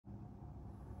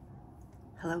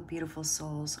Hello, beautiful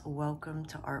souls. Welcome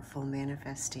to Artful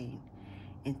Manifesting.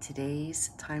 In today's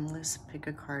timeless pick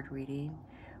a card reading,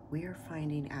 we are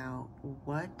finding out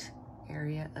what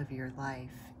area of your life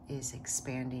is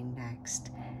expanding next.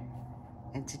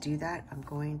 And to do that, I'm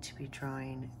going to be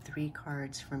drawing 3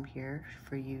 cards from here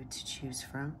for you to choose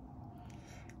from.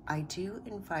 I do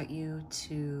invite you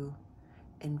to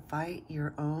invite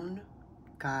your own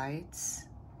guides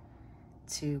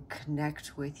to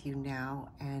connect with you now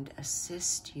and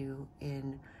assist you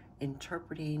in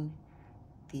interpreting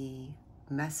the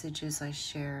messages I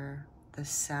share, the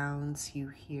sounds you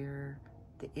hear,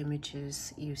 the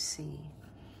images you see.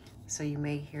 So you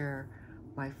may hear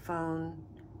my phone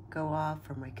go off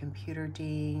or my computer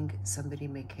ding, somebody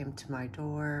may come to my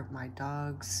door, my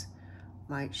dogs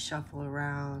might shuffle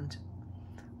around.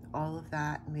 All of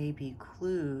that may be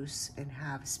clues and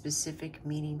have specific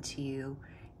meaning to you,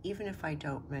 even if I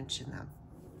don't mention them.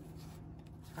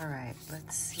 All right,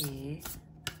 let's see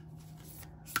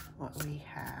what we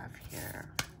have here.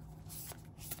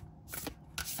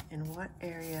 In what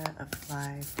area of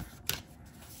life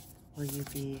will you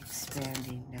be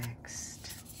expanding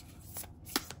next?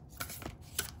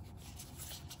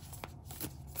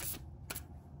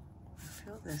 I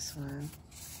feel this one.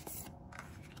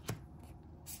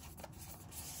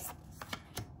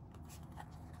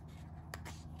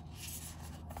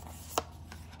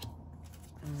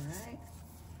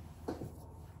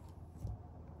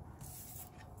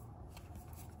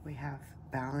 We have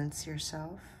balance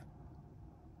yourself.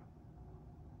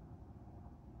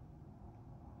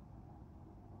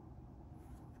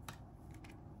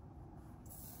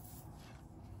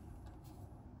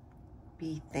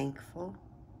 Be thankful.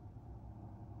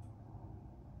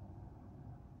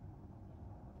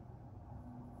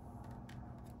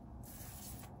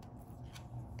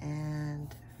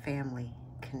 And family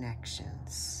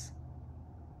connections.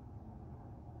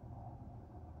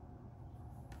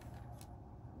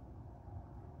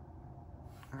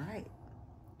 All right,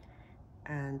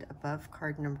 and above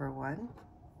card number 1,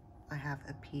 I have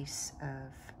a piece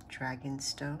of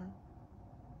dragonstone.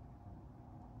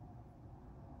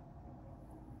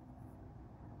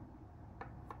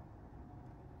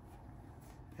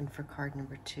 And for card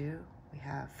number 2, we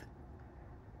have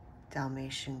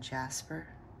Dalmatian jasper.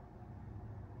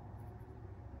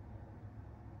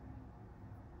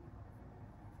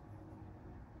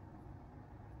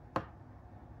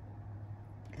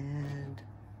 And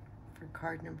for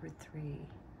card number 3,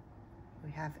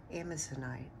 we have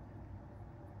Amazonite.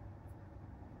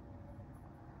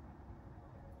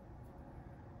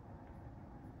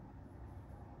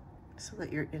 So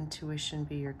let your intuition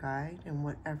be your guide, and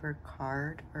whatever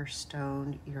card or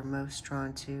stone you're most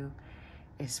drawn to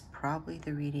is probably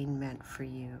the reading meant for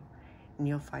you. And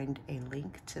you'll find a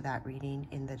link to that reading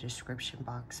in the description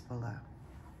box below.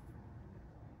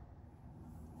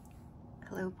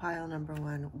 Hello, pile number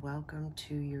 1. Welcome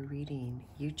to your reading.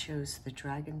 You chose the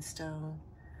Dragonstone,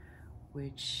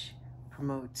 which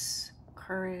promotes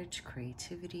courage,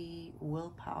 creativity,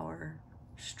 willpower,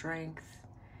 strength.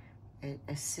 It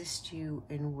assists you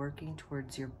in working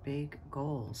towards your big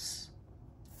goals.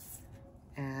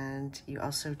 And you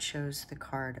also chose the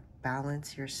card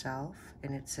Balance Yourself,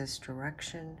 and it says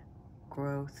direction,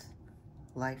 growth,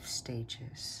 life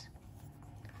stages.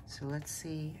 So let's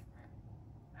see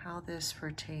how this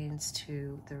pertains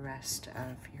to the rest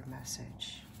of your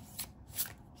message.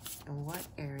 And what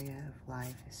area of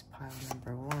life is pile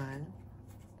number 1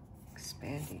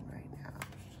 expanding right now?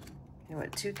 You know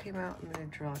what, 2 came out. I'm going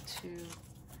to draw 2.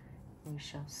 We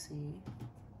shall see.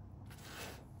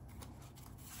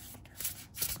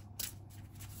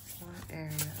 What area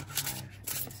of life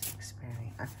is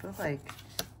expanding? I feel like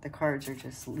the cards are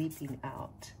just leaping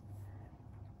out.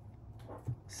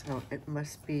 So it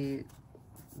must be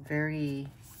very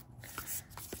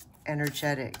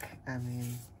energetic. I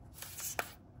mean,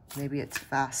 maybe it's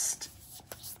fast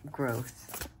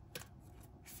growth.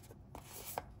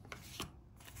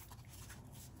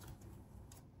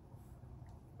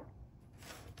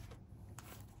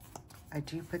 I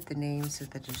do put the names of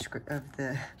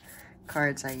the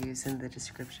cards I use in the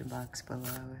description box below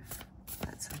if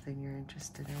that's something you're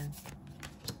interested in.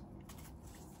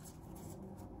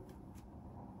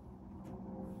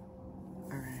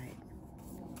 All right.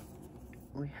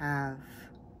 We have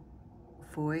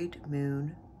Void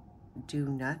Moon, Do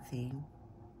Nothing.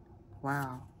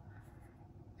 Wow.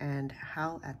 And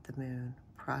Howl at the Moon,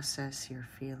 Process Your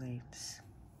Feelings.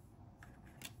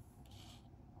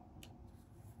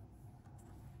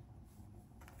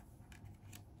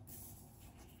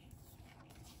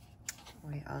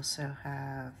 We also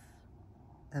have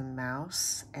the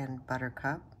Mouse and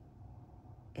Buttercup.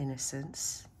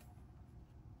 innocence,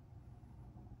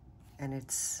 and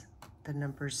it's the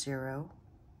number 0.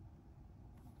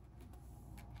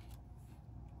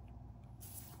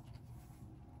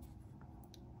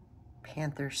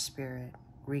 Panther spirit,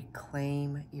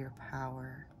 reclaim your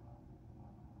power.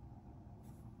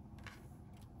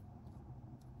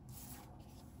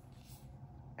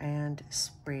 And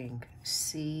spring,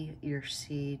 see your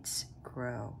seeds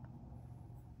grow.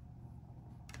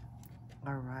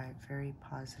 All right, very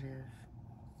positive.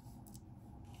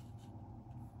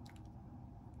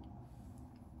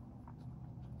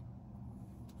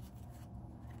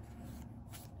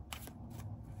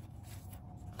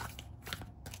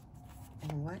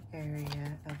 In what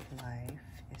area of life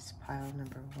is pile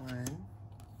number 1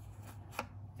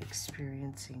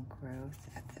 experiencing growth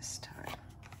at this time?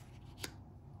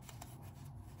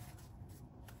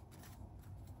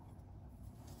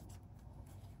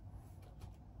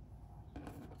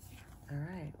 All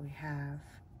right, we have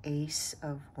Ace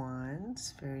of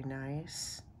Wands, very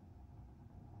nice.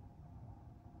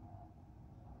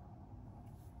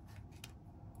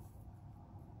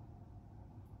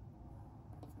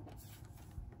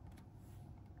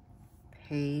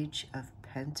 Page of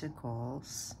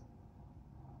Pentacles.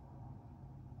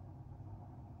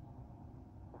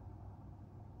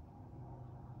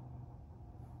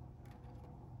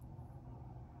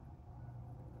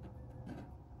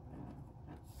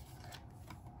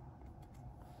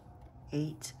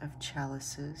 Eight of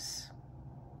Chalices.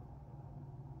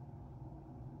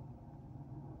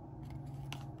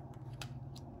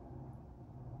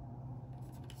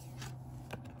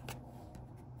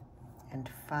 And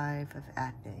 5 of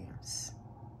Athenaeums.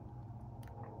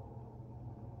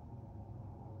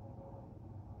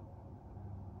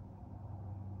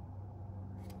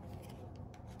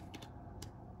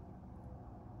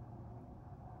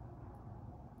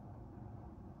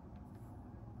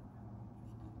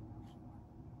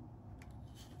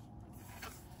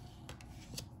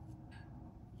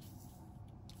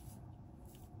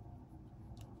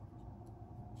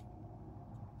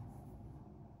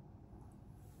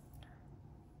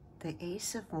 The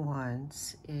Ace of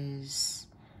Wands is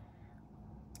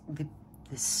the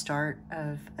start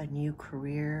of a new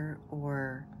career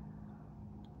or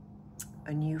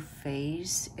a new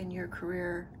phase in your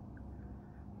career.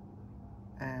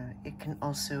 It can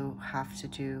also have to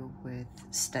do with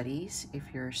studies if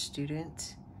you're a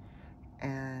student,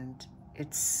 and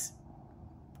it's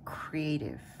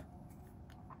creative.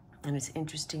 And it's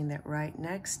interesting that right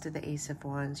next to the Ace of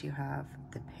Wands, you have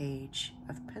the Page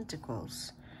of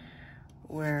Pentacles,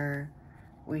 where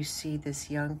we see this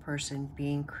young person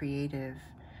being creative.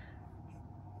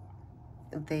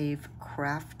 They've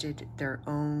crafted their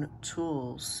own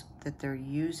tools that they're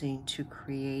using to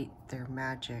create their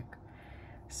magic.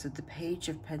 So the Page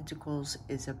of Pentacles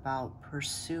is about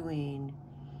pursuing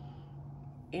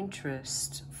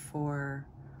interest for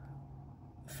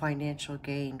financial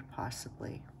gain,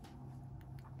 possibly.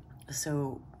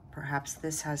 So perhaps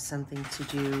this has something to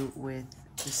do with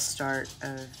the start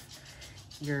of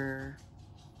your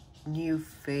new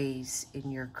phase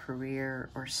in your career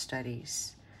or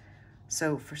studies.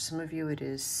 So for some of you, it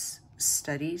is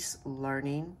studies,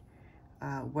 learning,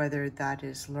 whether that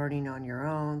is learning on your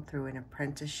own through an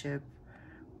apprenticeship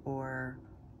or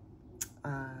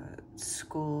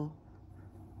school.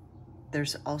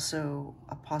 There's also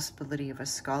a possibility of a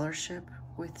scholarship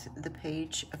with the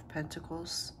Page of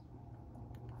Pentacles.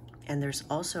 And there's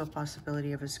also a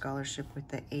possibility of a scholarship with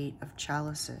the 8 of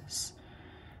Chalices.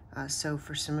 So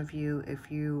for some of you,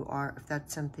 if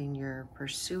that's something you're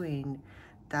pursuing,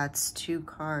 that's 2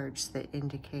 cards that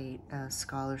indicate a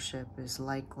scholarship is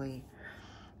likely.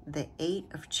 The 8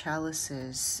 of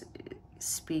Chalices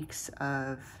speaks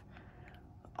of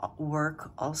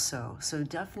work also. So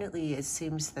definitely it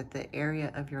seems that the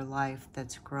area of your life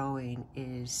that's growing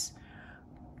is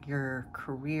your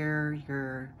career,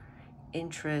 your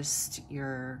interest,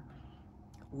 your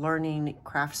learning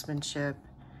craftsmanship.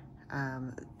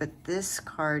 But this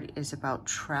card is about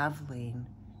traveling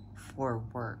for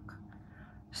work.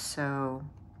 So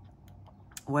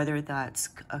whether that's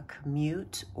a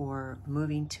commute or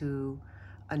moving to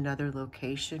another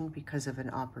location because of an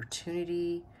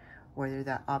opportunity, whether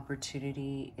that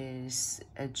opportunity is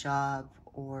a job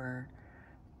or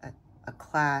a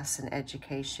class, an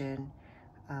education.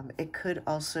 It could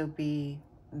also be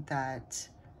that,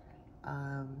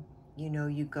 you know,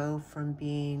 you go from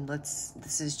being,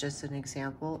 this is just an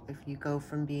example, if you go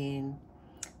from being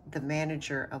the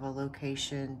manager of a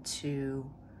location to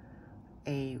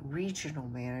a regional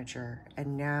manager,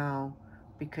 and now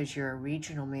because you're a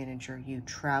regional manager, you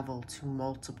travel to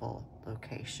multiple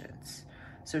locations.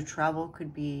 So travel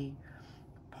could be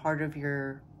part of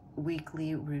your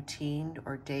weekly routine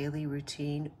or daily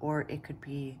routine, or it could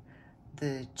be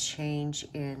the change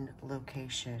in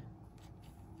location.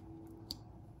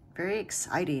 Very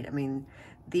exciting. I mean,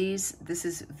 this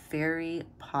is very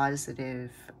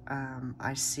positive.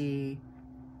 I see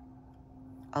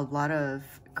a lot of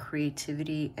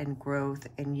creativity and growth,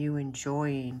 and you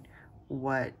enjoying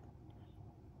what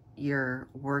you're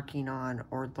working on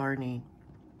or learning.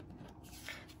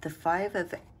 The Five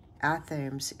of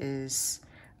Athens is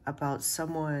about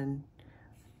someone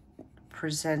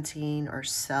presenting or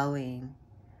selling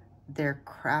their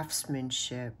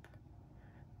craftsmanship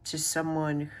to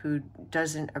someone who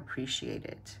doesn't appreciate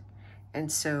it.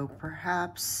 And so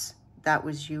perhaps that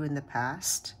was you in the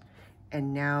past,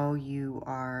 and now you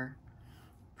are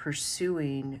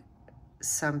pursuing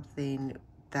something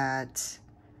that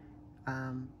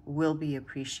will be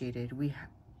appreciated.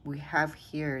 We have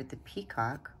here the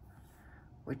peacock,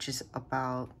 which is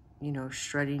about, you know,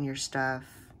 strutting your stuff,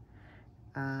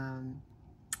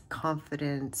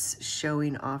 confidence,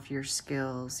 showing off your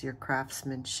skills, your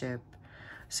craftsmanship.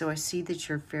 So I see that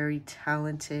you're very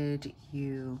talented.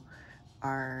 You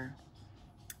are,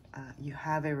 you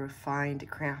have a refined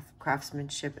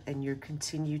craftsmanship, and you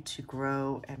continue to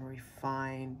grow and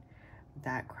refine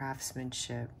that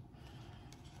craftsmanship.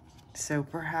 So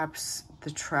perhaps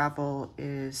the travel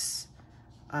is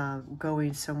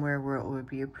going somewhere where it would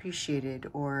be appreciated,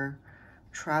 or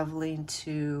traveling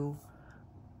to,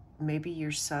 maybe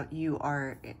you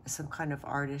are some kind of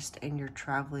artist and you're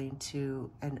traveling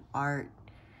to an art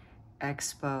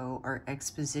expo or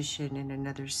exposition in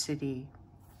another city.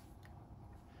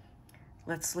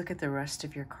 Let's look at the rest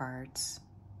of your cards.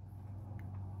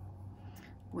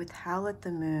 With Howl at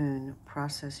the Moon,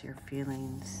 process your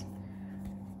feelings.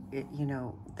 You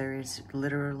know, there is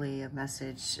literally a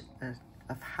message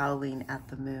of howling at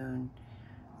the moon,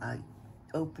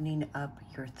 opening up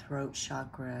your throat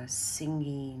chakra,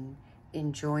 singing,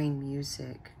 enjoying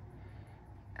music,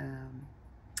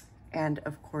 and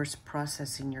of course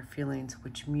processing your feelings,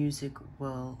 which music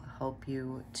will help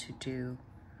you to do.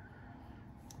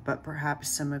 But perhaps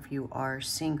some of you are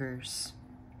singers.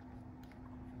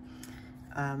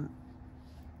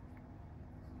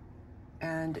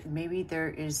 And maybe there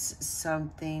is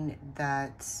something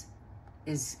that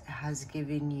has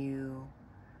given you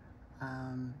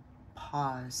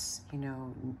pause, you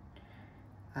know,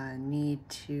 need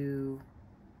to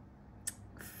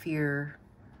fear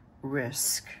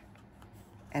risk.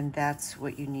 And that's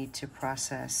what you need to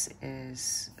process,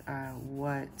 is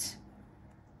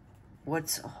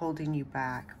what's holding you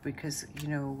back. Because, you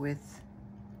know, with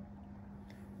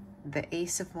the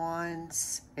Ace of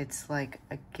Wands, it's like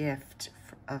a gift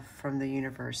from the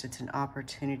universe. It's an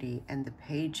opportunity. And the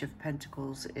Page of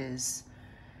Pentacles is,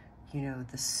 you know,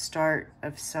 the start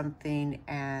of something,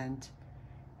 and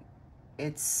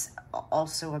it's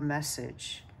also a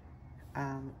message.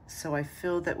 So I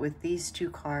feel that with these two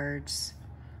cards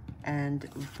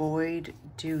and Void,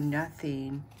 Do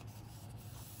Nothing,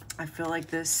 I feel like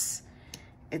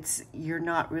you're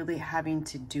not really having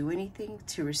to do anything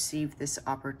to receive this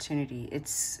opportunity.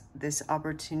 This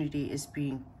opportunity is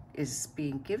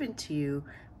being given to you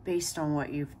based on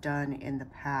what you've done in the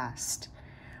past.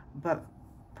 But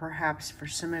perhaps for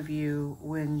some of you,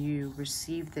 when you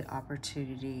receive the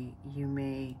opportunity, you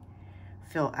may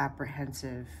feel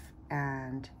apprehensive.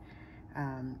 And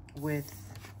with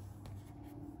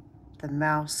the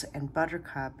Mouse and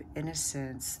Buttercup,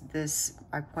 Innocence,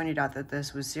 I pointed out that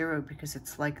this was 0 because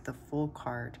it's like the Fool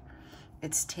card.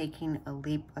 It's taking a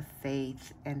leap of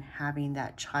faith and having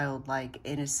that childlike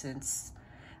innocence,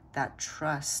 that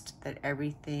trust that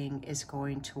everything is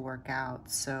going to work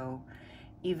out. So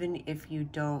even if you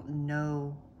don't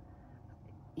know,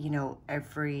 you know,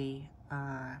 every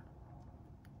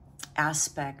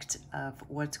aspect of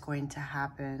what's going to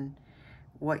happen,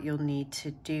 what you'll need to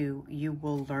do, you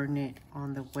will learn it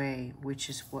on the way, which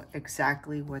is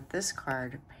exactly what this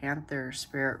card, Panther,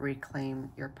 Spirit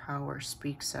Reclaim Your Power,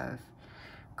 speaks of.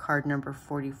 Card number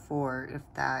 44, if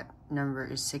that number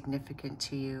is significant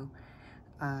to you.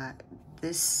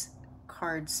 This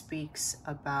card speaks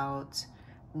about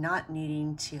not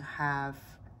needing to have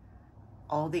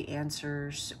all the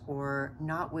answers, or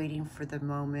not waiting for the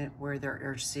moment where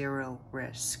there is 0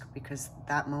 risk, because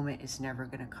that moment is never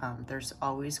going to come. There's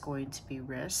always going to be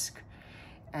risk.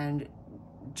 And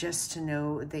just to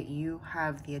know that you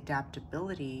have the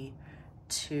adaptability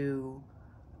to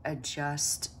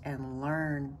adjust and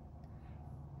learn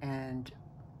and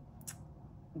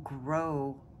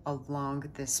grow along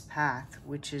this path,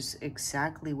 which is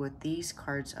exactly what these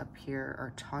cards up here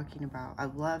are talking about. I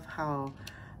love how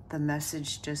the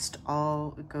message just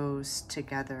all goes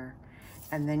together.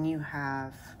 And then you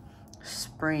have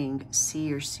spring, see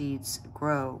your seeds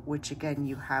grow, which again,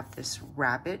 you have this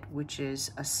rabbit, which is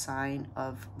a sign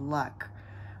of luck,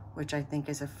 which I think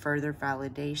is a further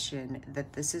validation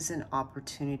that this is an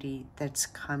opportunity that's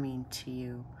coming to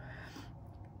you.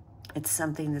 It's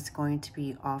something that's going to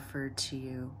be offered to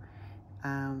you.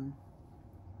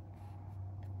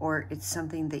 Or it's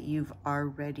something that you've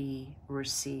already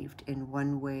received in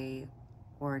one way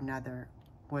or another,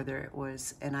 whether it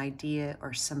was an idea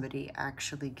or somebody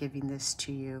actually giving this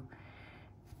to you.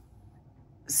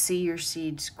 See your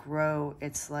seeds grow.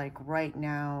 It's like right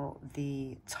now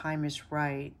the time is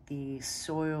right, the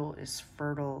soil is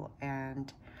fertile,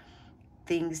 and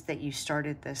things that you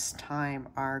started this time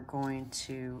are going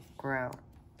to grow.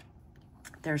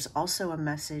 There's also a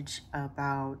message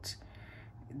about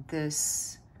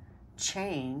this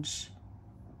changing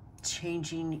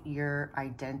your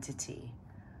identity.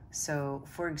 So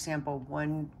for example,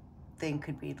 one thing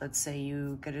could be, let's say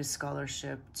you get a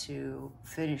scholarship to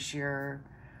finish your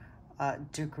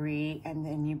degree, and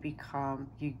then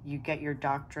you get your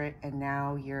doctorate, and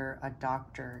now you're a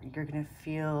doctor. You're gonna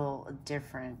feel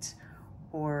different.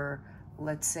 Or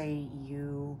let's say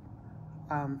you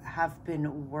have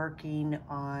been working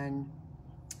on,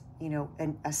 you know,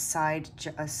 a side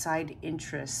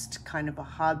interest, kind of a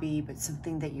hobby, but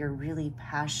something that you're really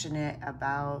passionate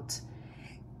about.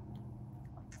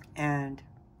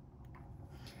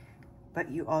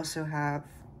 But you also have,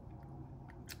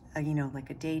 you know, like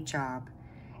a day job,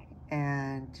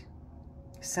 and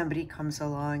somebody comes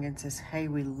along and says, hey,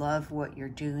 we love what you're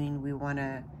doing. We want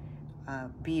to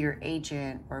be your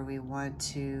agent, or we want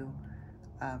to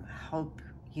help,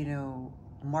 you know,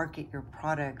 market your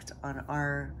product on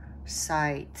our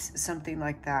site, something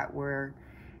like that, where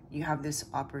you have this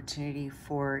opportunity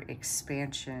for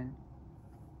expansion.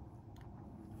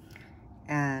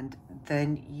 And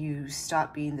then you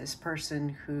stop being this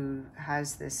person who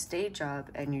has this day job,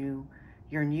 and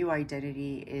your new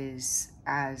identity is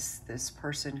as this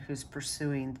person who's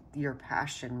pursuing your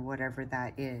passion, whatever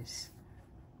that is.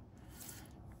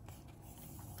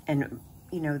 And,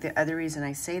 you know, the other reason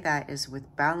I say that is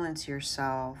with balance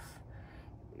yourself,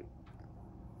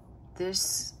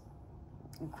 this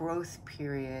growth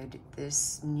period,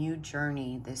 this new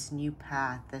journey, this new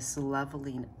path, this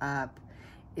leveling up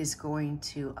is going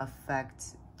to affect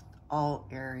all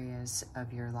areas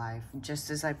of your life. Just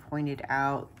as I pointed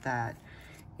out that,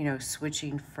 you know,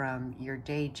 switching from your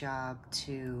day job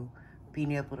to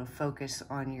being able to focus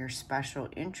on your special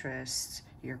interests,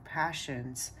 your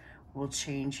passions, will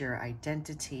change your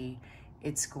identity.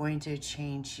 It's going to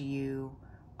change you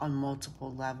on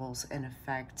multiple levels and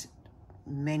affect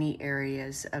many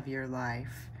areas of your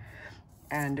life.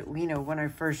 And, you know, when I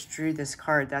first drew this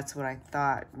card, that's what I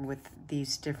thought with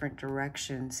these different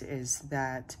directions, is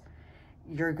that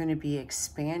you're going to be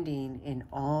expanding in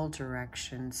all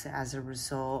directions as a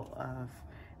result of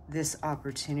this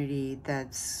opportunity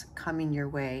that's coming your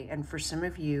way. And for some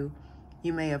of you,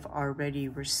 you may have already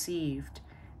received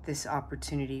this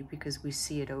opportunity, because we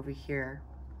see it over here.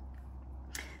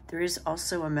 There is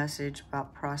also a message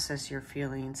about process your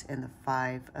feelings in the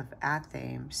 5 of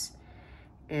Athems.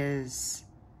 Is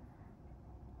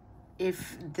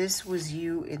if this was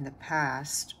you in the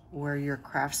past, where your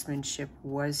craftsmanship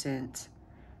wasn't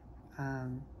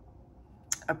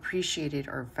appreciated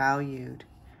or valued,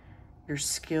 your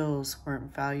skills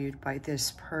weren't valued by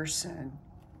this person,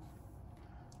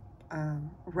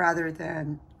 rather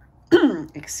than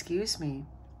excuse me,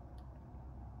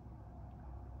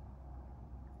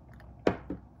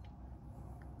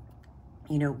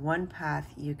 you know, one path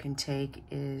you can take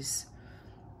is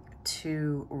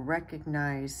to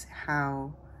recognize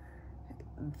how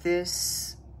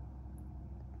this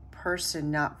person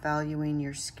not valuing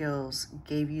your skills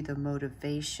gave you the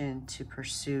motivation to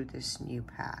pursue this new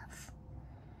path.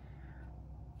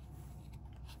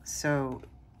 So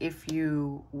if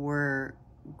you were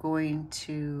going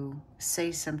to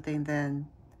say something, then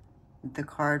the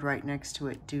card right next to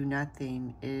it, do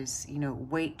nothing, is, you know,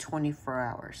 wait 24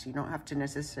 hours. You don't have to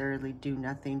necessarily do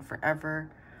nothing forever,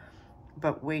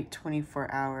 but wait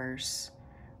 24 hours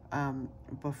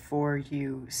before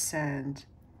you send,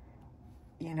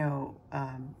 you know,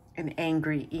 an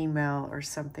angry email or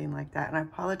something like that. And I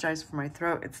apologize for my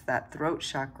throat. It's that throat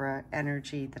chakra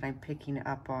energy that I'm picking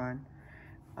up on.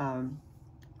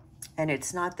 And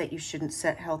it's not that you shouldn't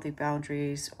set healthy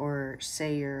boundaries or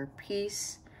say your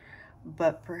piece,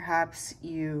 but perhaps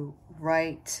you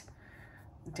write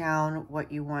down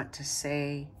what you want to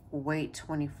say, wait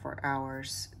 24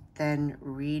 hours, then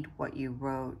read what you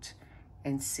wrote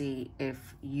and see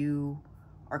if you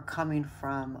are coming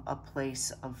from a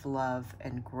place of love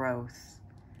and growth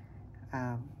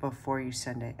before you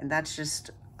send it. And that's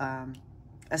just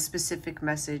a specific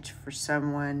message for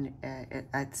someone.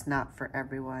 It's not for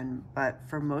everyone, but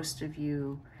for most of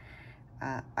you,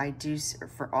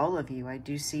 for all of you, I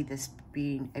do see this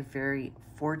being a very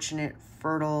fortunate,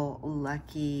 fertile,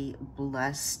 lucky,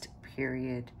 blessed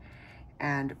period.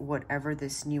 And whatever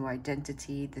this new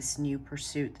identity, this new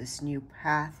pursuit, this new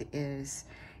path is,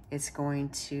 it's going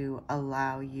to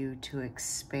allow you to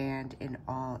expand in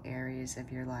all areas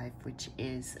of your life, which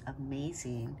is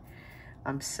amazing.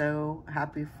 I'm so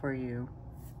happy for you.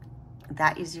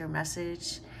 That is your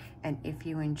message. And if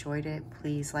you enjoyed it,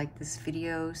 please like this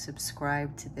video,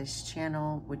 subscribe to this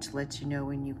channel, which lets you know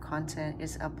when new content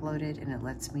is uploaded, and it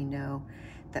lets me know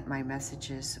that my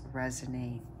messages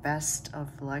resonate. Best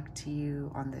of luck to you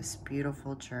on this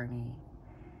beautiful journey.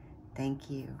 Thank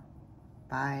you.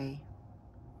 Bye.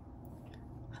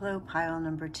 Hello, pile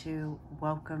number 2.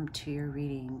 Welcome to your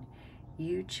reading.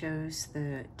 You chose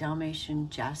the Dalmatian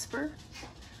Jasper,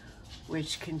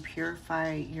 which can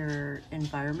purify your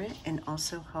environment and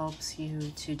also helps you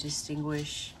to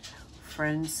distinguish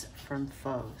friends from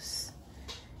foes.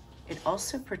 It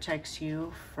also protects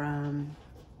you from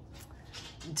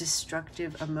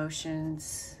destructive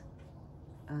emotions,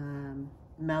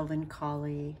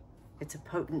 melancholy. It's a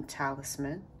potent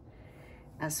talisman,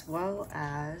 as well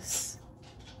as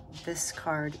this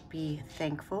card, be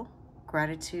thankful,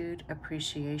 gratitude,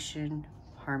 appreciation,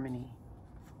 harmony.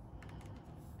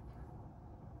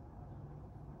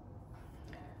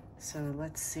 So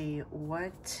let's see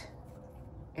what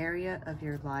area of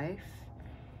your life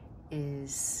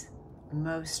is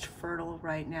most fertile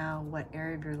right now. What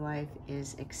area of your life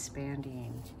is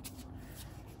expanding?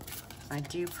 I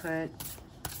do put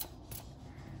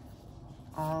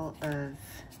all of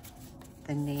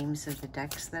the names of the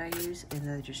decks that I use in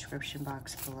the description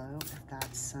box below, if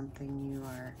that's something you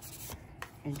are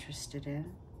interested in.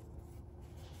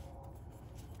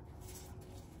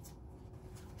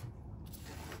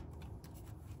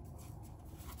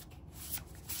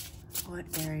 What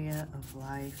area of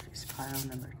life is pile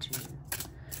number 2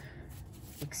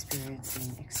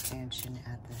 experiencing expansion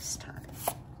at this time?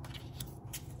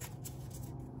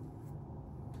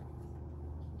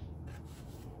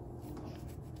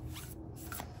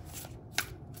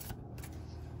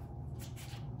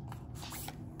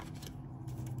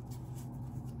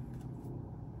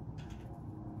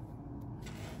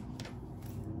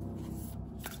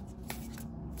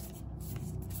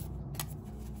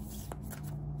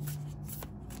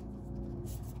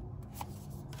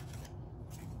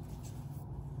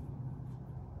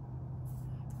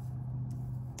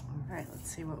 All right,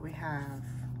 let's see what we have.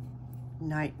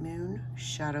 Night moon,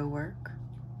 shadow work.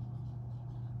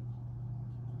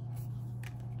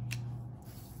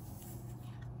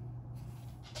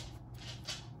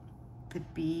 The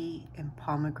bee and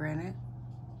pomegranate,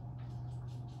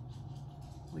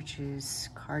 which is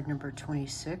card number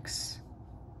 26.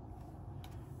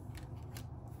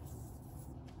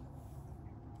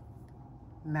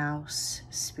 Mouse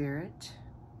spirit.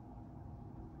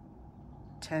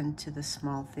 Tend to the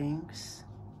small things.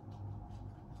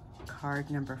 Card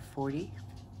number 40.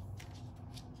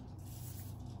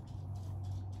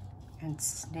 And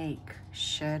snake,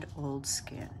 shed old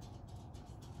skin.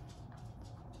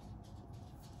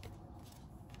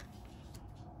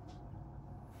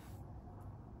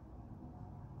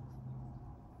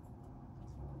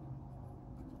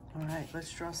 All right,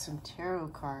 let's draw some tarot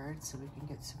cards so we can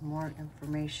get some more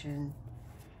information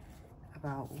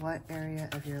about what area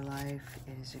of your life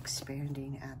is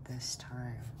expanding at this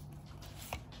time.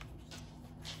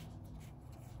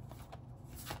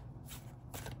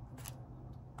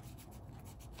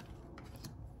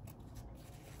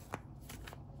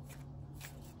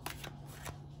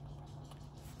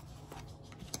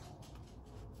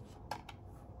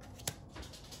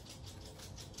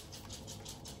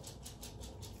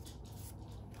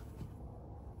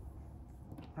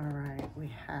 All right,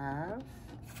 we have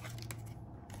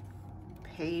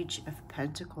Page of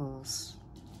Pentacles.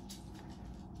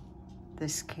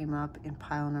 This came up in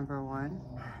pile number 1.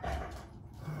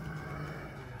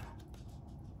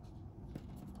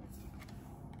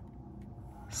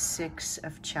 Six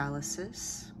of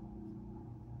Chalices.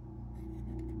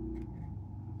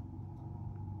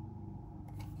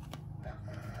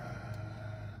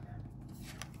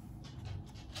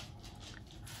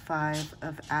 Five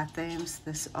of Athems.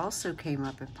 This also came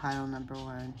up in pile number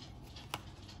 1.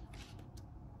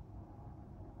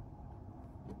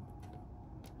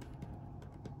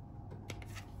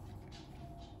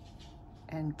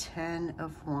 And 10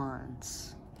 of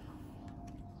Wands.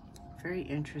 Very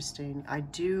interesting. I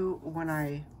do, when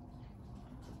I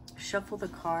shuffle the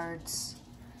cards,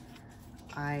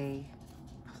 I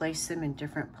place them in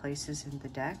different places in the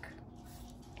deck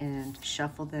and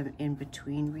shuffle them in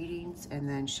between readings and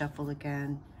then shuffle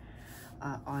again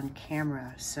on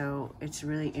camera. So it's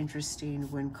really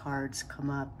interesting when cards come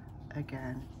up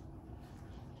again.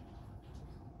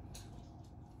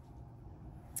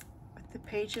 With the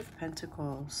Page of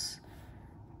Pentacles,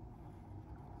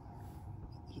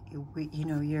 you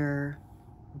know, you're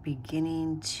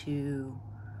beginning to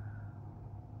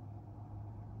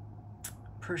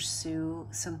pursue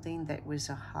something that was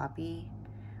a hobby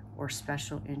or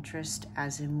special interest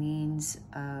as a means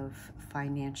of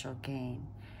financial gain.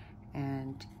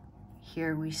 And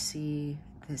here we see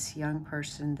this young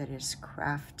person that has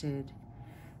crafted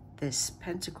this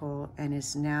pentacle and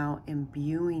is now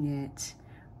imbuing it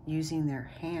using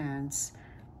their hands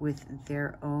with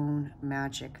their own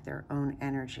magic, their own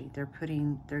energy.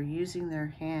 They're using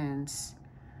their hands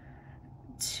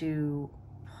to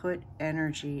put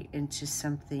energy into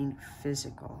something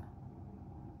physical.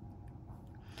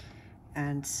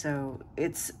 And so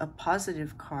it's a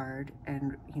positive card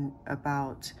and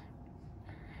about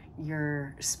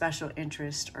your special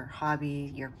interest or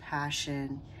hobby, your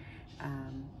passion,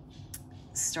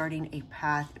 starting a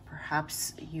path.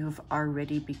 Perhaps you've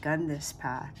already begun this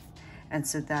path, and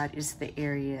so that is the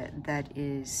area that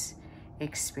is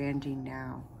expanding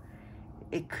now.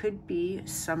 It could be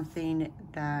something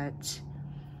that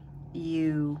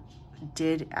you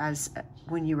did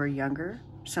when you were younger,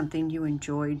 something you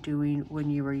enjoyed doing when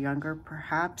you were younger,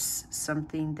 perhaps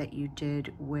something that you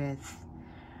did with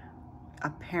a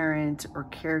parent or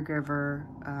caregiver,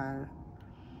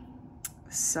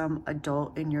 some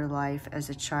adult in your life as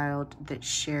a child that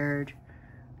shared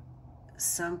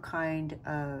some kind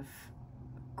of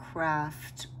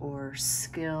craft or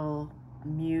skill,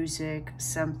 music,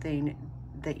 something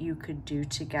that you could do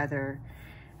together.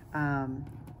 And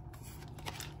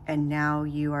now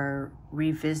you are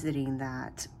revisiting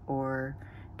that or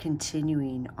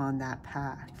continuing on that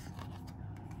path.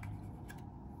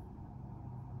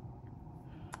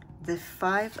 The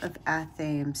Five of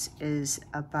Athens is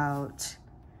about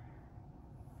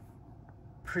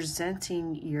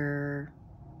presenting your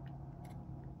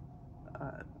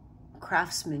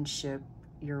craftsmanship,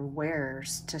 your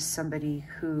wares, to somebody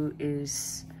who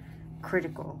is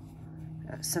critical,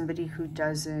 somebody who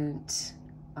doesn't,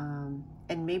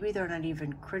 and maybe they're not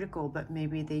even critical, but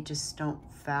maybe they just don't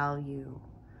value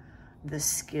the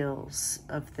skills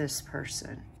of this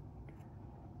person.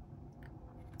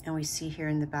 And we see here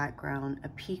in the background a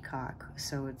peacock,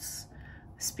 so it's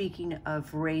speaking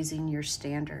of raising your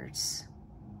standards.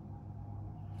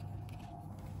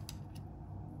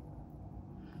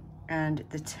 And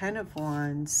the Ten of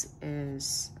Wands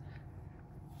is,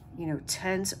 you know,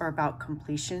 tens are about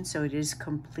completion, so it is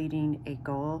completing a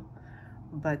goal.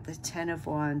 But the Ten of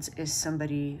Wands is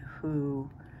somebody who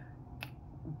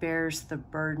bears the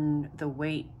burden, the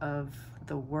weight of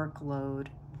the workload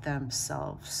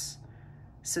themselves.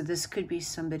 So this could be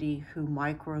somebody who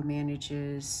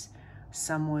micromanages,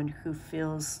 someone who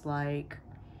feels like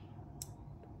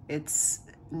it's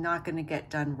not going to get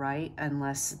done right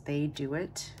unless they do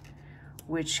it,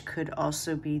 which could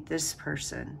also be this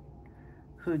person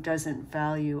who doesn't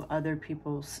value other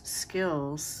people's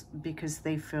skills because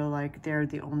they feel like they're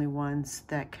the only ones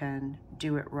that can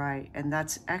do it right. And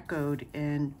that's echoed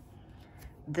in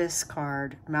this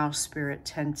card, Mouse Spirit,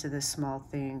 tend to the small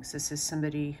things. This is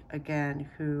somebody, again,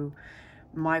 who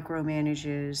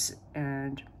micromanages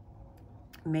and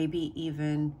maybe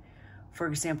even, for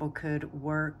example, could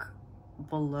work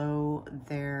below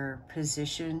their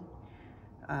position.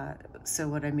 So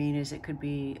what I mean is it could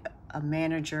be a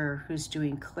manager who's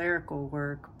doing clerical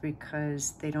work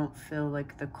because they don't feel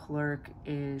like the clerk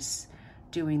is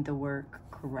doing the work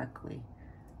correctly.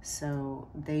 So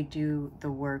they do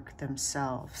the work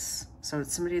themselves. So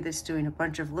it's somebody that's doing a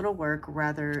bunch of little work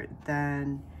rather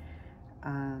than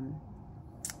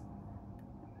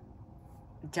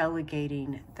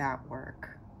delegating that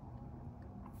work.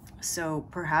 So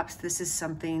perhaps this is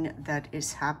something that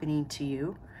is happening to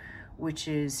you, which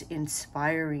is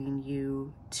inspiring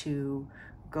you to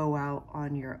go out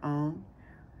on your own,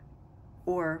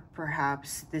 or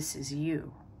perhaps this is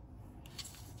you.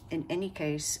 In any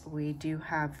case, we do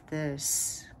have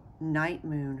this night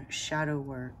moon shadow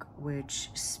work, which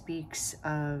speaks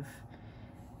of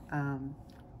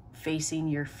facing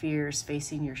your fears,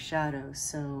 facing your shadows.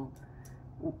 So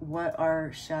what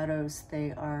are shadows?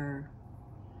 They are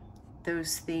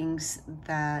those things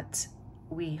that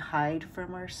we hide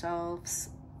from ourselves,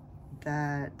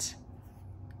 that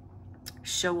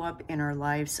show up in our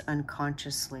lives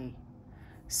unconsciously.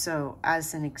 So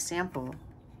as an example,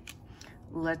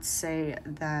 let's say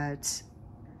that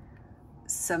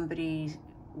somebody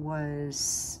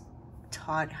was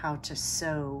taught how to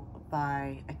sew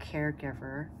by a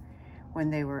caregiver when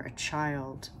they were a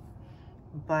child,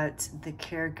 but the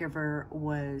caregiver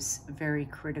was very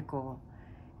critical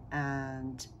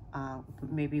and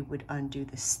maybe would undo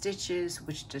the stitches,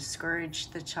 which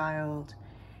discouraged the child.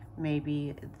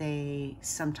 Maybe they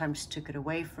sometimes took it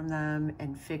away from them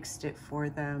and fixed it for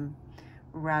them,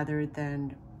 rather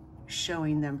than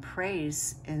showing them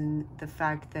praise in the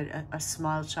fact that a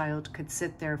small child could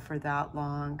sit there for that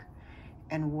long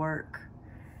and work.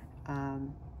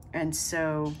 And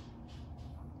so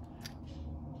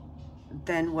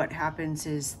then what happens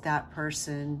is that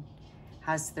person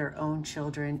has their own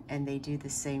children and they do the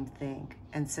same thing.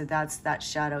 And so that's that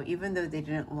shadow. Even though they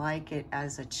didn't like it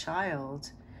as a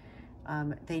child,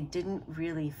 they didn't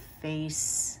really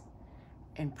face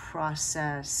and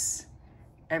process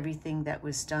everything that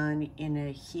was done in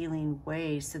a healing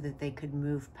way so that they could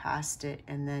move past it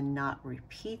and then not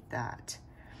repeat that.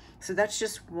 So that's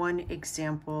just one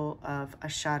example of a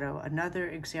shadow. Another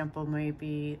example may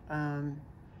be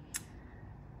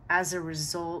as a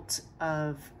result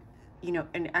of,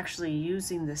 and actually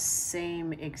using the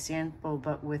same example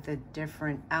but with a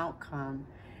different outcome,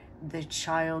 the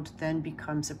child then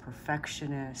becomes a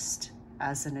perfectionist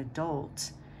as an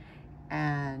adult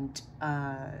and,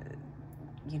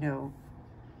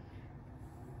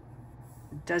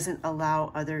 doesn't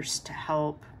allow others to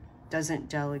help, doesn't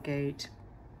delegate,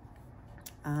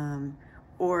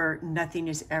 or nothing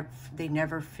is ever, they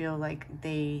never feel like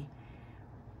they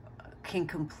can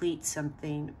complete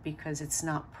something because it's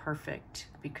not perfect,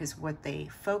 because what they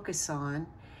focus on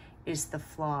is the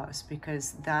flaws,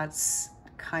 because that's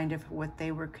kind of what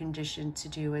they were conditioned to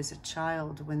do as a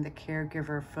child when the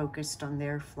caregiver focused on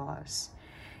their flaws.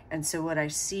 And so what I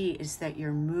see is that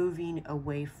you're moving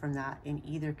away from that in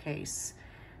either case.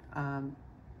 And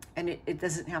it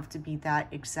doesn't have to be that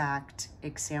exact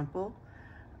example.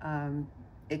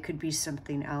 It could be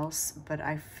something else, but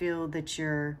I feel that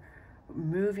you're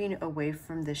moving away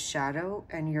from the shadow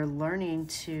and you're learning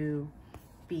to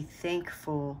be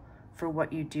thankful for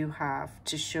what you do have,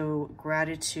 to show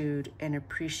gratitude and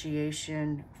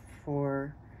appreciation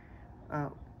for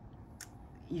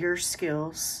your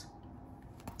skills,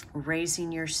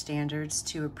 raising your standards,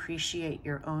 to appreciate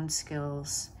your own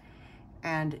skills,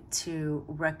 and to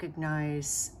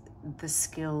recognize the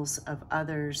skills of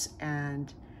others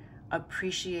and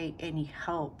appreciate any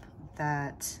help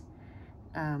that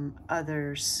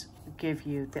others give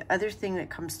you. The other thing that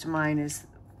comes to mind is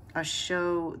a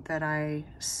show that I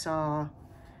saw.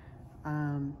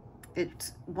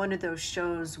 It's one of those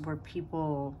shows where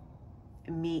people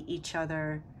meet each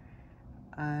other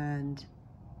and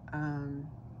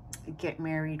get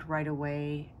married right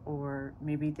away, or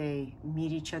maybe they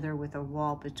meet each other with a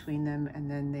wall between them and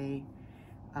then they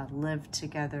live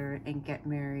together and get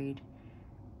married.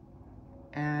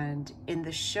 And in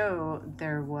the show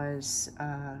there was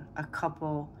a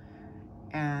couple,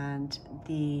 and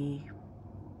the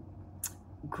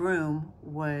groom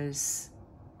was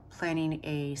planning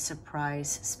a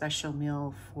surprise special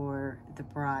meal for the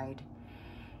bride,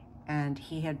 and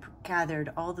he had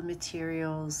gathered all the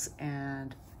materials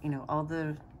and all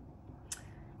the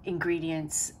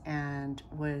ingredients and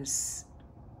was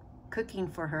cooking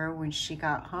for her when she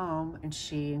got home, and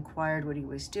she inquired what he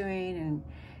was doing,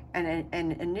 and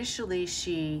initially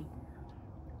she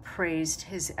praised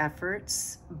his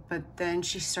efforts, but then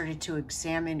she started to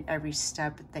examine every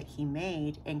step that he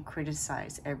made and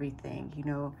criticize everything.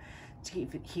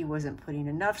 He wasn't putting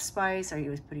enough spice, or he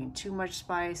was putting too much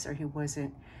spice, or he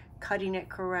wasn't cutting it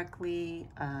correctly,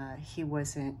 he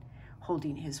wasn't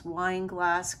holding his wine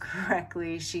glass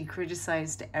correctly. She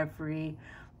criticized every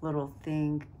little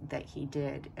thing that he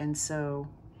did. And so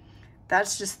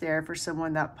that's just there for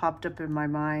someone that popped up in my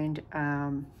mind.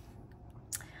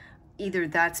 Either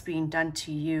that's being done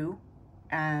to you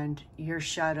and your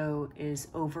shadow is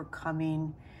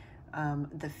overcoming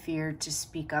the fear to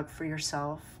speak up for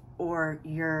yourself, or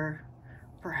you're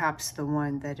perhaps the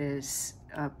one that is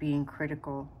being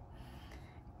critical.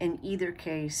 In either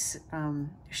case,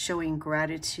 showing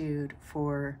gratitude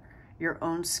for your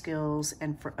own skills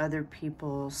and for other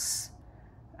people's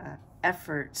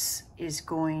efforts is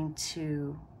going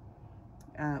to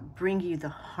bring you the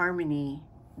harmony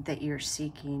that you're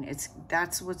seeking.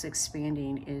 That's what's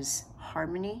expanding, is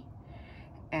harmony,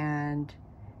 and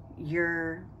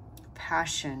your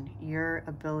passion, your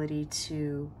ability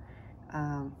to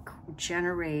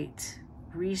generate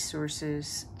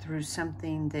resources through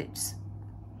something that's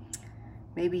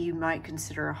Maybe you might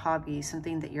consider a hobby,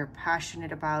 something that you're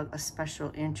passionate about, a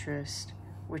special interest,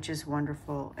 which is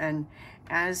wonderful. And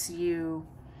as you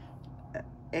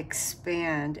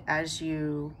expand, as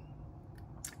you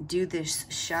do this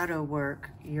shadow work,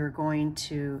 you're going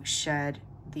to shed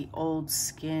the old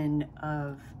skin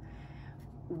of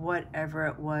whatever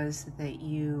it was that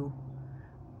you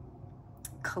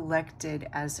collected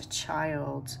as a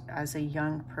child, as a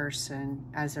young person,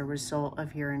 as a result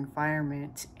of your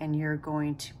environment, and you're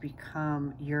going to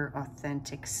become your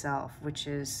authentic self, which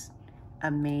is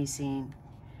amazing.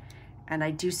 And I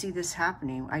do see this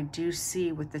happening. I do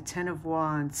see with the Ten of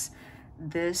Wands,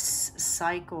 this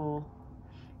cycle,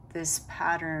 this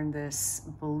pattern, this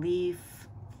belief,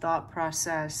 thought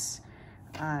process,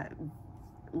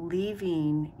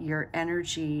 leaving your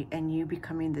energy and you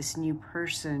becoming this new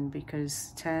person,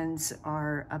 because tens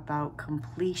are about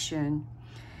completion.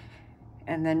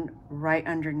 And then right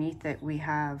underneath it, we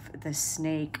have the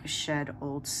snake shed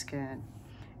old skin.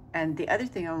 And the other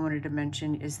thing I wanted to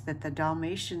mention is that the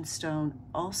Dalmatian stone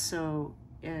also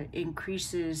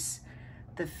increases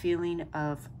the feeling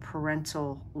of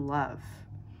parental love.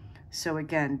 So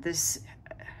again, this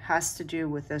has to do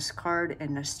with this card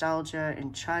and nostalgia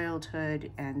and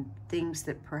childhood and things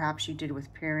that perhaps you did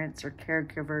with parents or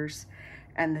caregivers,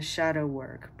 and the shadow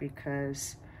work,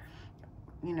 because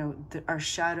you know, our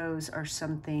shadows are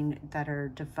something that are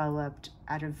developed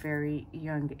at a very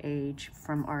young age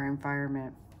from our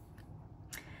environment.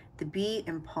 The bee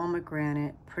and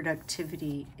pomegranate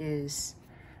productivity is,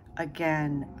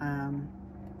 again,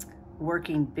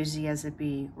 working busy as a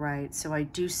bee, right? So I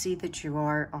do see that you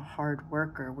are a hard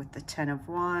worker with the Ten of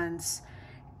Wands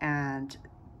and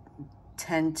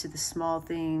tend to the small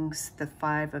things, the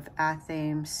Five of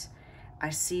Athems. I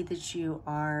see that you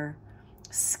are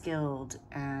skilled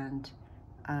and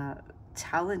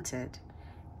talented,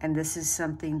 and this is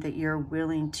something that you're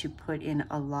willing to put in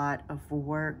a lot of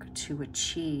work to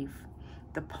achieve.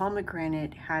 The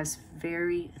pomegranate has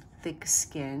very thick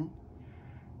skin,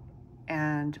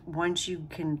 and once you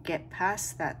can get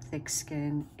past that thick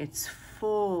skin, it's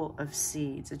full of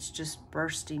seeds. It's just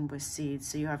bursting with seeds.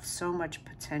 So you have so much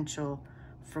potential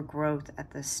for growth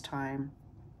at this time.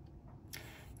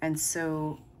 And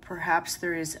so perhaps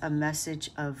there is a message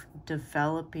of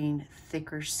developing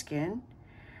thicker skin.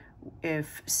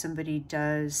 If somebody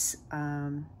does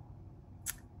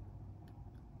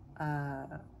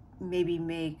maybe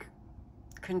make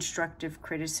constructive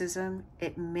criticism,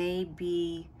 it may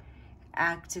be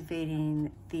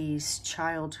activating these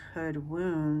childhood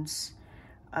wounds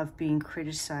of being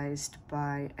criticized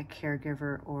by a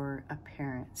caregiver or a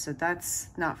parent. So that's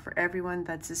not for everyone.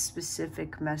 That's a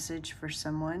specific message for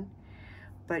someone.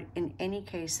 But in any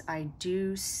case, I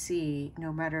do see,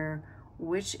 no matter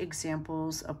which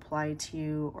examples apply to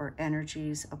you or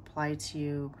energies apply to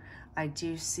you, I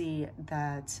do see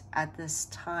that at this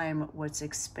time, what's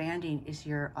expanding is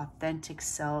your authentic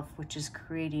self, which is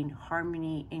creating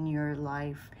harmony in your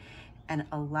life and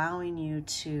allowing you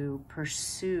to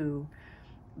pursue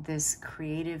this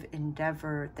creative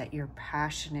endeavor that you're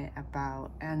passionate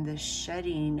about, and the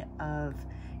shedding of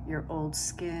your old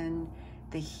skin,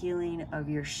 the healing of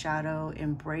your shadow,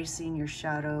 embracing your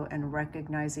shadow and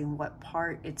recognizing what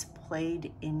part it's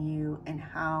played in you and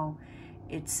how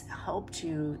it's helped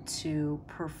you to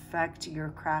perfect your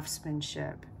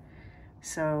craftsmanship.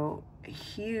 So a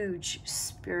huge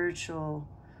spiritual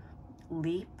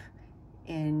leap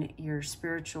in your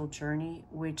spiritual journey,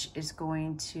 which is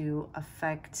going to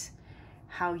affect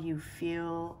how you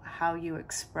feel, how you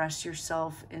express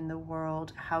yourself in the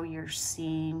world, how you're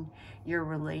seen, your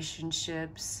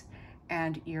relationships,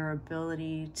 and your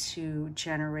ability to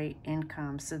generate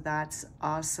income. So that's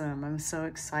awesome. I'm so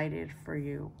excited for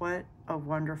you. What a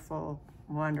wonderful,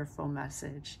 wonderful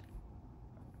message.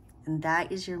 And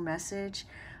that is your message.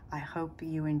 I hope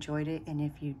you enjoyed it. And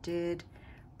if you did,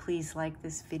 please like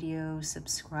this video,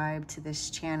 subscribe to this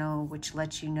channel, which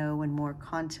lets you know when more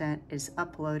content is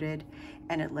uploaded,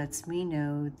 and it lets me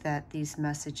know that these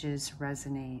messages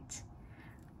resonate.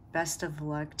 Best of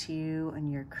luck to you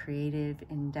in your creative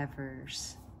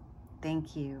endeavors.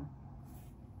 Thank you.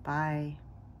 Bye.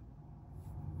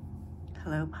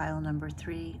 Hello, pile number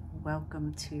 3.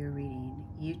 Welcome to your reading.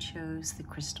 You chose the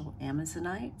crystal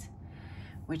Amazonite,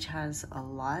 which has a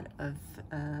lot of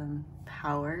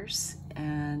powers,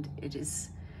 and it is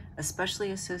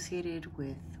especially associated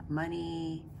with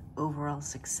money, overall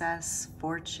success,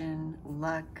 fortune,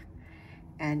 luck.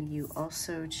 And you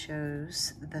also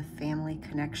chose the family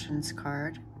connections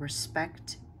card,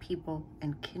 respect, people,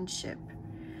 and kinship.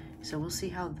 So we'll see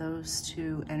how those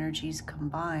two energies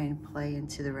combined play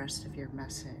into the rest of your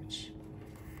message.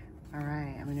 All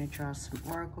right, I'm going to draw some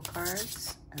oracle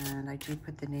cards, and I do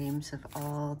put the names of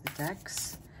all the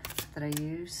decks that I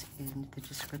use in the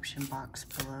description box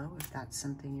below if that's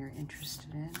something you're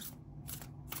interested in.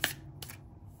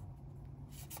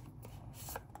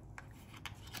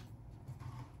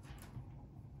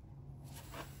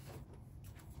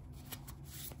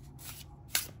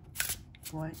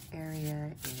 What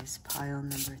area is pile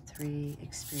number 3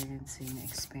 experiencing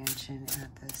expansion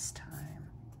at this time?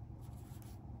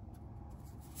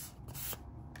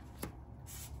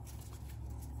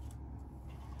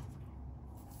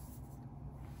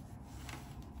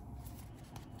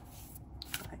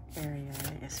 Area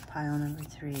is pile number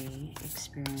 3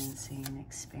 experiencing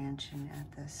expansion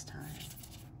at this time?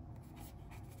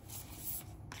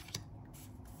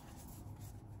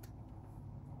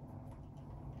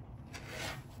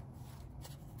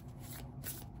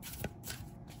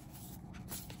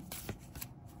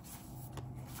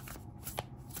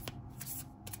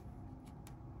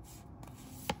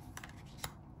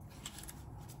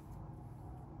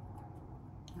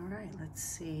 All right, let's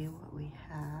see what we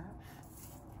have.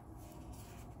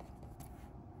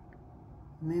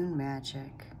 Moon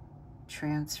magic,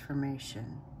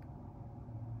 transformation.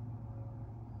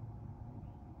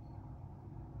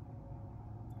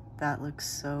 That looks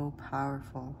so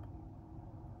powerful.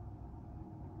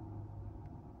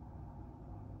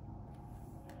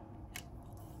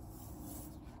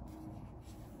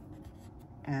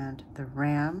 And the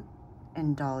ram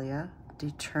and Dahlia,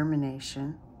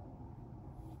 determination.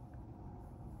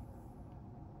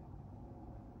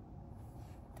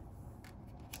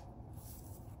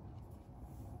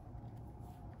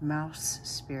 Mouse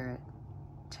spirit,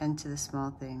 tend to the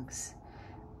small things.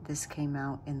 This came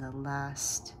out in the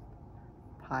last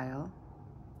pile.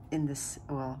 In this,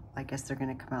 well, I guess they're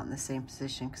going to come out in the same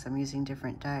position because I'm using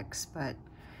different decks, but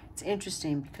it's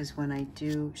interesting because when I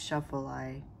do shuffle,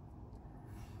 I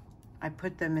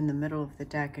put them in the middle of the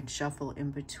deck and shuffle in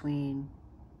between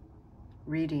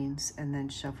readings and then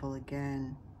shuffle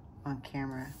again on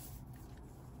camera.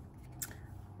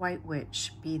 White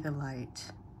Witch, be the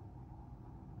light.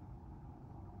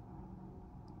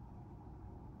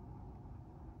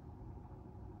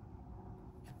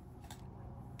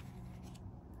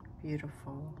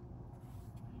 Beautiful.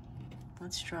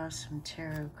 Let's draw some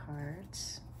tarot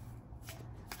cards.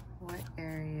 What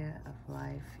area of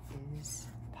life is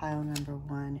pile number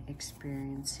 1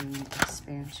 experiencing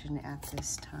expansion at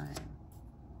this time?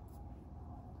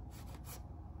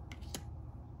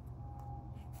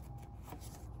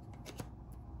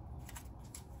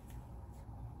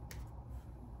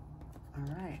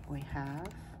 All right, we have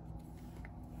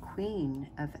Queen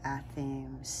of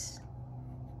Athens.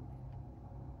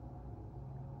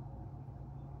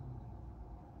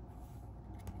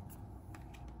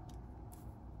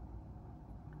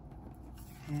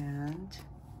 And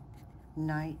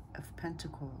Knight of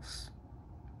Pentacles.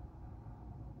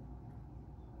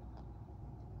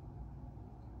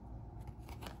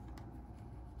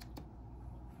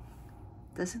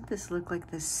 Doesn't this look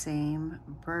like the same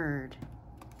bird?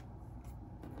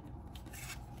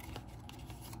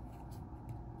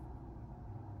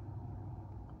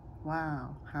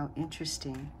 Wow, how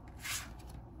interesting.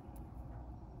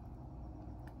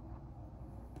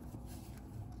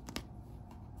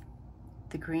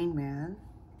 The Green Man.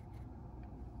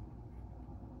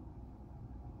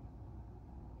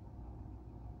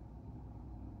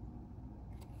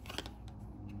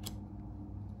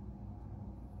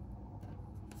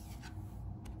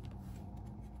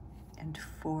 And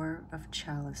 4 of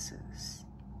Chalices.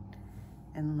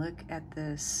 And look at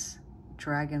this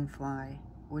dragonfly,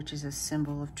 which is a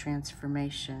symbol of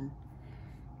transformation.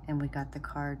 And we got the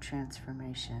card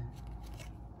transformation.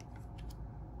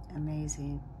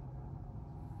 Amazing.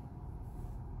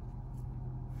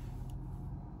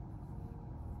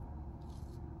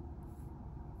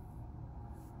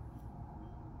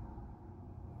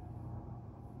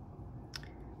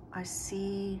 I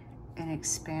see an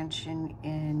expansion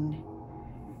in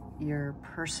your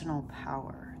personal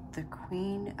power. The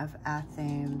Queen of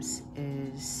Athens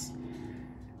is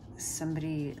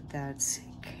somebody that's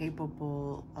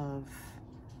capable of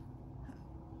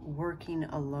working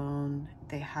alone.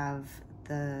 They have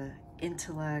the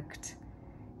intellect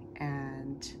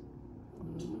and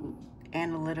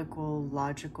analytical,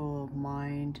 logical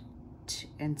mind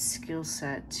and skill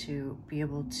set to be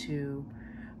able to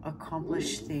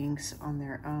accomplish things on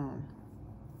their own.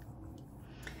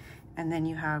 And then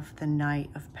you have the Knight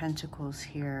of Pentacles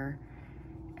here,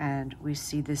 and we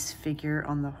see this figure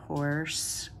on the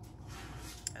horse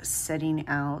setting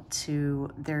out to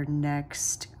their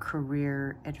next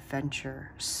career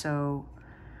adventure. So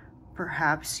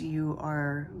Perhaps you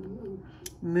are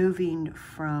moving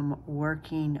from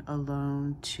working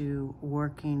alone to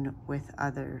working with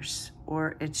others,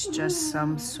 or it's just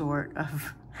some sort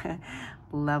of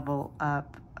level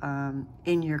up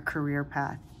in your career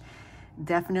path.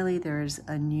 Definitely there's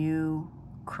a new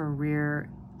career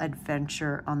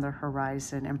adventure on the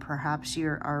horizon, and perhaps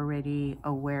you're already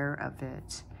aware of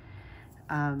it.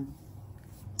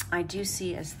 I do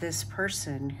see as this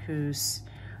person who's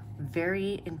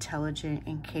very intelligent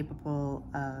and capable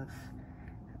of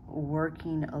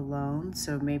working alone.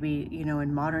 So maybe, you know,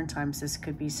 in modern times, this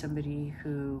could be somebody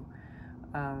who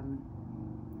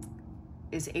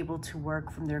is able to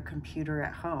work from their computer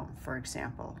at home, for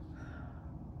example,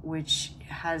 which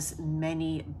has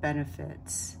many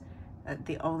benefits.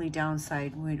 The only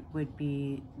downside would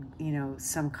be, you know,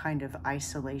 some kind of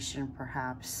isolation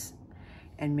perhaps.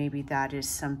 And maybe that is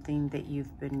something that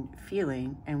you've been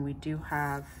feeling. And we do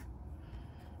have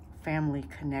family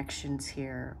connections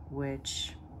here,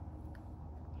 which,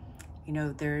 you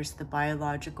know, there's the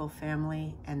biological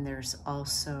family, and there's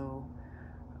also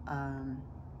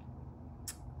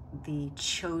the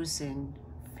chosen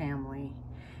family.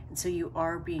 And so you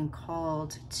are being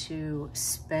called to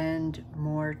spend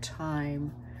more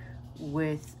time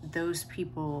with those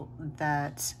people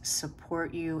that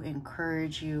support you,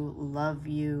 encourage you, love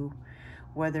you,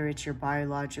 whether it's your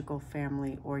biological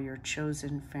family or your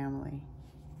chosen family.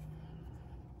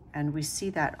 And we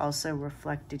see that also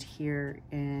reflected here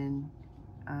in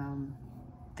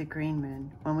the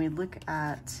Greenman. When we look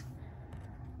at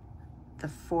the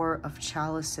Four of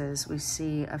Chalices, we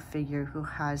see a figure who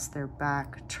has their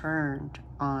back turned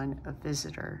on a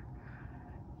visitor.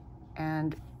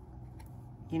 And,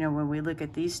 you know, when we look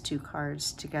at these two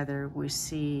cards together, we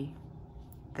see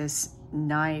this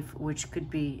knife, which could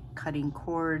be cutting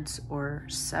cords or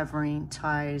severing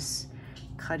ties,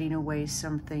 cutting away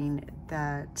something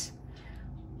that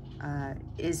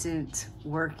isn't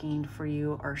working for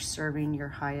you or serving your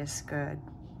highest good.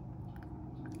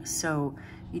 So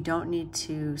you don't need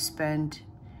to spend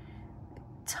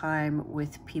time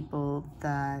with people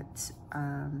that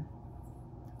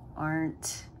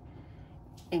aren't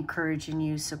encouraging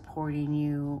you, supporting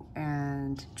you,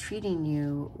 and treating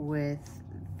you with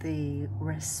the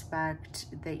respect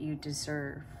that you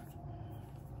deserve.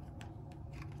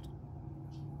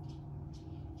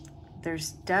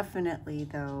 There's definitely,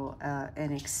 though,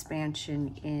 an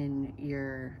expansion in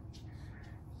your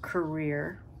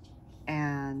career.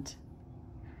 And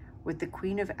with the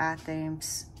Queen of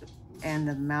Athens and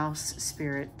the mouse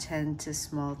spirit, tend to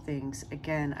small things.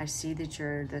 Again, I see that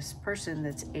you're this person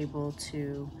that's able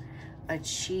to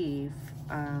achieve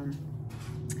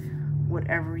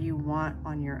whatever you want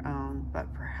on your own,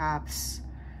 but perhaps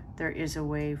there is a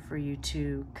way for you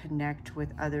to connect with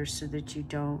others so that you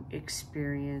don't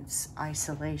experience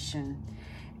isolation.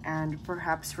 And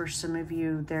perhaps for some of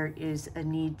you, there is a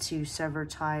need to sever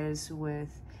ties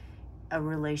with a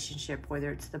relationship,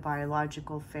 whether it's the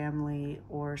biological family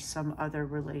or some other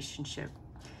relationship.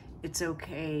 It's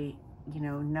okay, you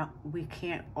know, we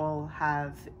can't all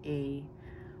have a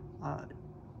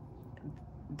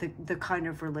the kind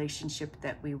of relationship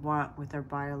that we want with our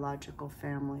biological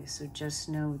family. So just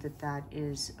know that that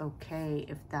is okay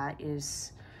if that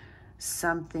is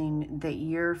something that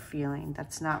you're feeling.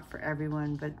 That's not for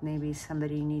everyone, but maybe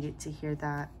somebody needed to hear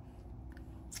that.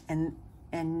 And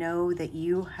know that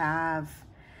you have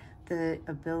the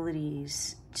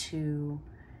abilities to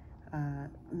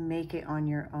make it on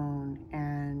your own,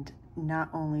 and not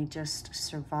only just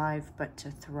survive, but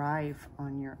to thrive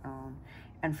on your own.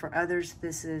 And for others,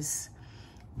 this is,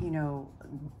 you know,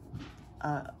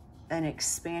 an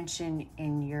expansion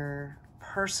in your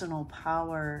personal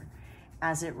power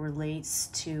as it relates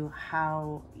to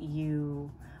how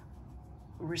you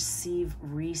receive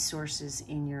resources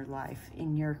in your life,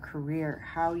 in your career,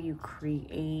 how you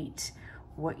create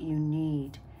what you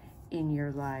need in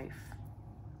your life.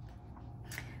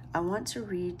 I want to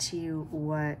read to you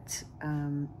what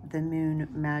the Moon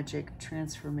Magic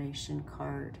Transformation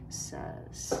card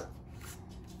says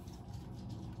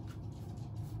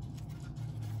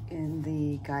in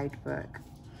the guidebook.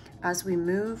 As we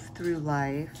move through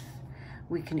life,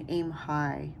 we can aim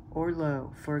high or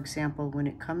low. For example, when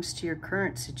it comes to your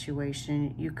current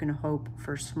situation, you can hope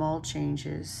for small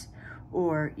changes,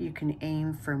 or you can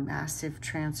aim for massive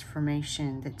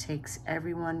transformation that takes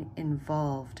everyone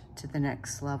involved to the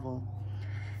next level.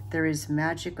 There is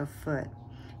magic afoot.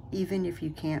 Even if you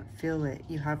can't feel it,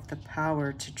 you have the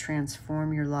power to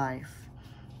transform your life.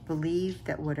 Believe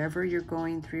that whatever you're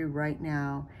going through right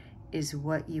now is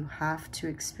what you have to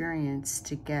experience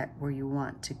to get where you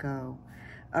want to go.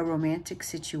 A romantic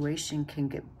situation can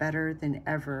get better than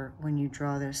ever when you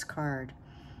draw this card,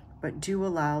 but do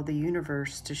allow the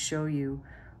universe to show you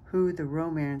who the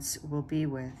romance will be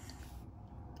with.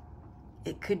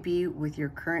 It could be with your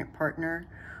current partner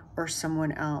or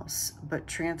someone else, but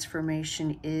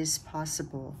transformation is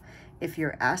possible. If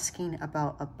you're asking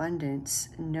about abundance,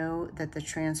 know that the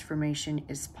transformation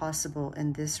is possible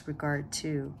in this regard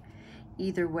too.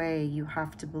 Either way, you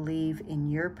have to believe in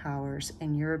your powers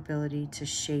and your ability to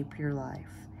shape your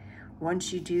life.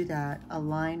 Once you do that,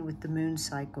 align with the moon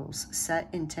cycles, set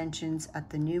intentions at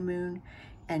the new moon,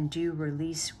 and do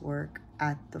release work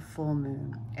at the full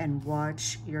moon, and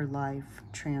watch your life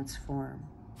transform.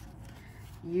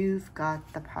 You've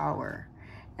got the power.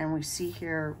 And we see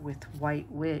here with White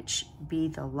Witch, be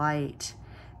the light.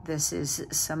 This is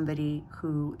somebody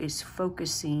who is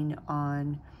focusing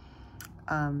on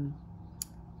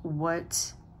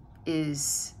what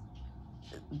is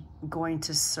going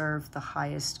to serve the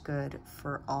highest good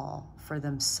for all, for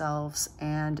themselves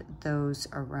and those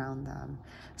around them.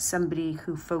 Somebody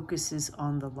who focuses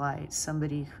on the light,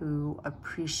 somebody who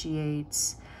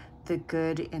appreciates the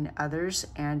good in others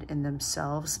and in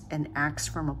themselves and acts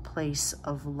from a place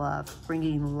of love,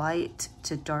 bringing light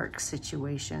to dark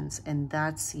situations. And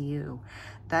that's you.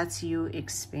 That's you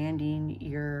expanding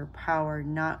your power,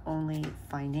 not only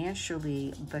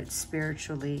financially, but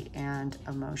spiritually and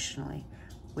emotionally,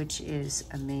 which is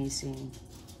amazing.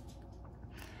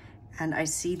 And I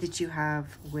see that you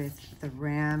have with the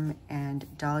Ram and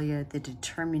Dahlia the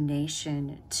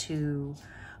determination to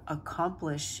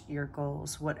accomplish your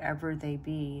goals, whatever they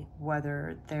be,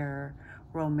 whether they're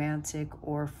romantic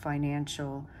or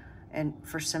financial. And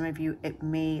for some of you, it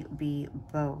may be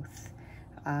both.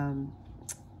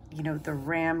 You know, the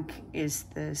ram is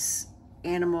this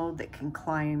animal that can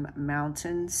climb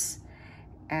mountains,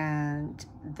 and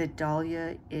the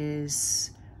Dahlia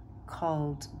is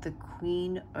called the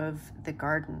queen of the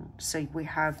garden. So we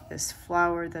have this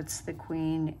flower that's the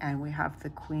queen, and we have the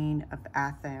queen of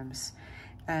Athens.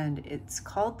 And it's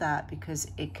called that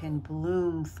because it can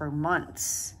bloom for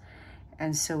months.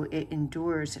 And so it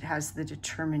endures, it has the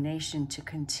determination to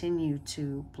continue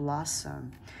to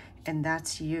blossom. And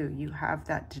that's you. You have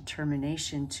that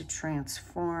determination to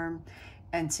transform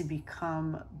and to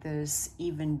become this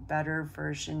even better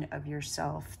version of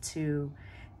yourself, to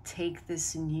take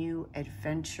this new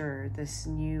adventure, this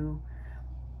new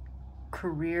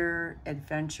career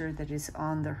adventure that is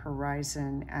on the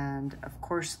horizon. And of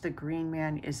course, the green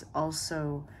man is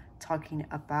also talking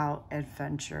about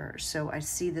adventure. So I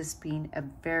see this being a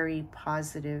very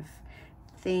positive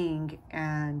thing,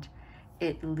 and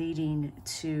it leading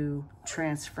to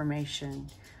transformation.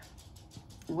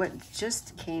 What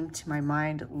just came to my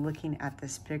mind looking at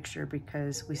this picture,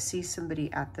 because we see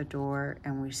somebody at the door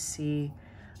and we see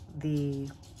the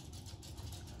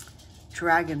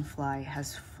dragonfly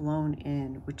has flown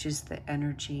in, which is the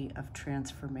energy of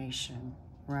transformation,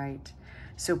 right?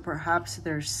 So perhaps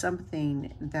there's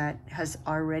something that has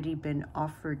already been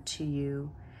offered to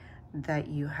you that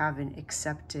you haven't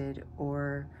accepted,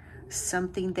 or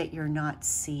something that you're not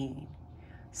seeing,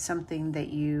 something that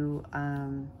you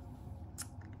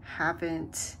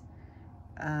haven't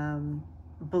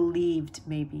believed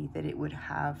maybe that it would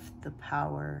have the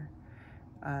power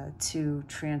to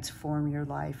transform your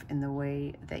life in the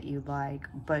way that you like.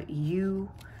 But you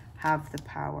have the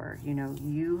power, you know,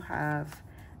 you have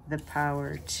the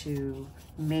power to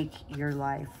make your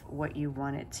life what you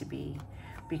want it to be,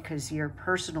 because your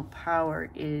personal power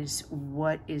is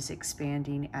what is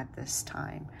expanding at this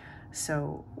time.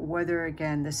 So whether,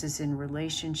 again, this is in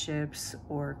relationships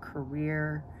or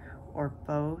career or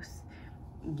both,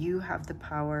 you have the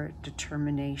power,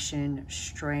 determination,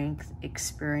 strength,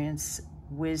 experience,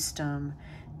 wisdom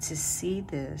to see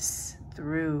this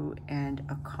through and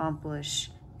accomplish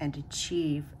and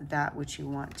achieve that which you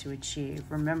want to achieve.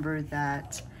 Remember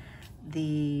that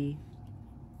the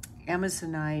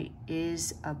Amazonite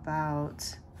is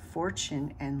about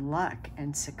fortune and luck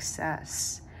and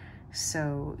success.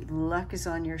 So luck is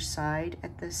on your side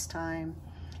at this time.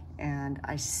 And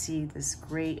I see this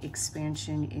great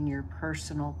expansion in your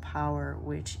personal power,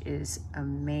 which is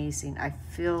amazing. I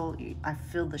feel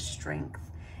the strength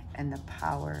and the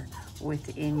power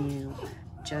within you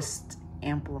just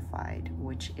amplified,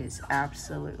 which is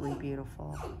absolutely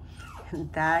beautiful.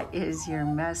 That is your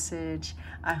message.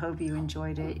 I hope you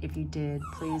enjoyed it. If you did,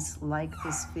 please like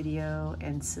this video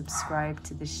and subscribe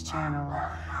to this channel,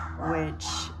 which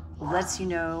lets you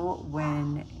know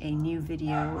when a new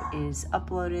video is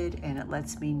uploaded, and it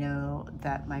lets me know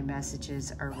that my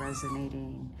messages are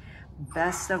resonating.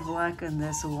 Best of luck in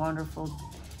this wonderful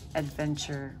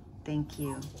adventure. Thank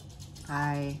you.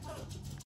 Bye.